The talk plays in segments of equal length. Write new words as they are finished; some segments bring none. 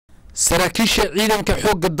saraakiisha ciidanka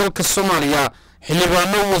xoogga dalka Soomaaliya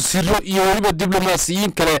xildhibaano wasiiro iyo waliba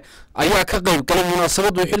diblomaasiyiin kale ayaa ka qayb galay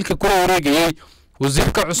munaasabad uu xilka kula wareegayay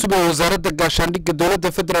wasiirka cusub ee wasaaradda gaashandhiga dowladda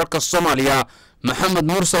federaalka Soomaaliya Maxamed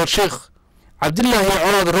Mursal Sheikh Cabdullaahi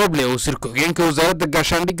Colaad Roble wasiirka xigeenka wasaaradda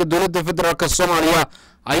gaashandhiga dowladda federaalka Soomaaliya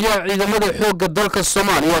ayaa ciidamada xoogga dalka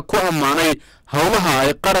Soomaaliya ku amaanay hawlaha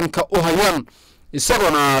ay qaranka u hayaan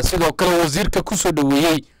isaguna sidoo kale wasiirka ku soo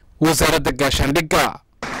dhaweeyay wasaaradda gaashandhiga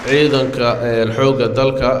ciidanka xoogga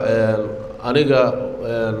dalka aniga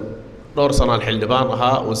dhowr sanad xildhibaan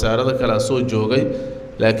ahaa wasaaradda kala soo joogay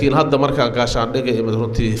laakiin hadda markaan gaashandhiga imid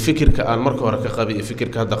runtii fikirka aan marka hore ka qabay iyo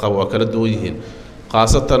fikirka hadda qabo waa kala duwan yihiin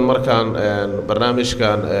qaasatan markaan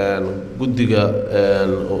barnaamijkan guddiga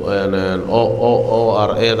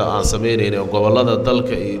ORA-da aan sameynayno gobolada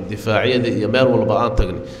dalka iyo difaaciyada iyo meel walba aan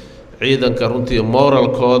tagnay ciidanka runtii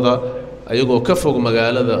moralkooda ayagoo ka fog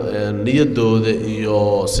magaalada niyadooda iyo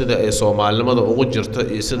sida ay Soomaalinimada ugu jirto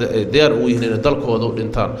iyo sida ay diyaar u yihiin in dalkooda u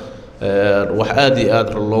dhintaan wax aad iyo aad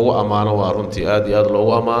loogu amaano waa runtii aad iyo aad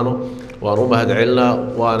loogu amaano waan u mahadcelinaa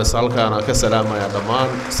waan salkaana ka salaamaya dhammaan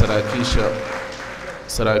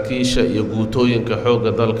saraakiisha iyo guutooyinka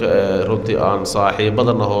xoogga dalka runtii aan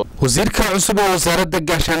saaxiibadanaho wasiirka cusub ee wasaaradda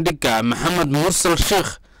gaashandhiga Maxamed Mursal Sheikh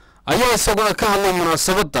ayaa isaguna ka hadlay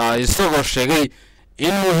munaasabadda isagoo sheegay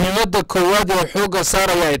in muhiimadda koowaad ee xoogga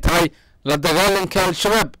saaraya ay tahay la dagaalanka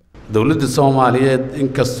al-shabaab dowladda Soomaaliyeed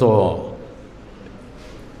inkastoo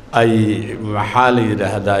ay maxaa la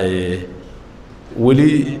yiraahdaa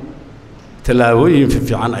wali talaabooyin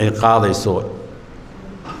fiican ay qaadayso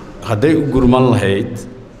hadday u gurman lahayd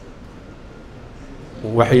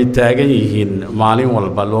waxay taagan yihiin maalin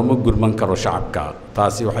walba looma gurman karo shacabka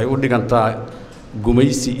taasi waxay u dhigantaa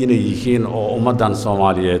gumaysi inay yihiin oo ummadan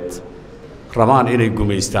Soomaaliyeed rabaan inay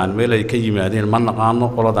gumaystaan meel ay ka yimaadeen ma naqaano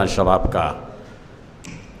qoladan shabaabka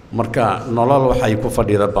marka nolol waxay ku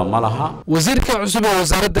fadhiidaba malaha wasiirka cusub ee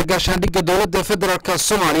wasaaradda gaashandhiga dowladda federaalka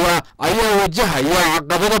Soomaaliya ayaa wajahaya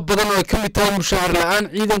caqabado badan oo ka mid tahay mushaar la'aan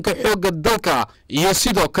ciidanka xoogga dalka iyo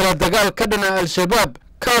sidoo kale dagaal ka dhan ah al-shabaab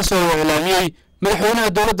kaas oo ilaamiyay madaxweynaha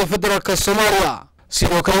dowladda federaalka Soomaaliya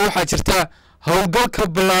sidoo kale waxaa jirta howlgalka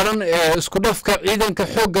ballaaran ee isku dhafka ciidanka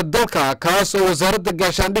xoogga dalka kaas oo wasaaradda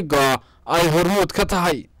gaashandhiga ay hormuud ka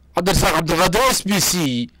tahay cabdirsaaq cabdiqaadir SBC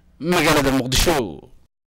magaalada Muqdisho.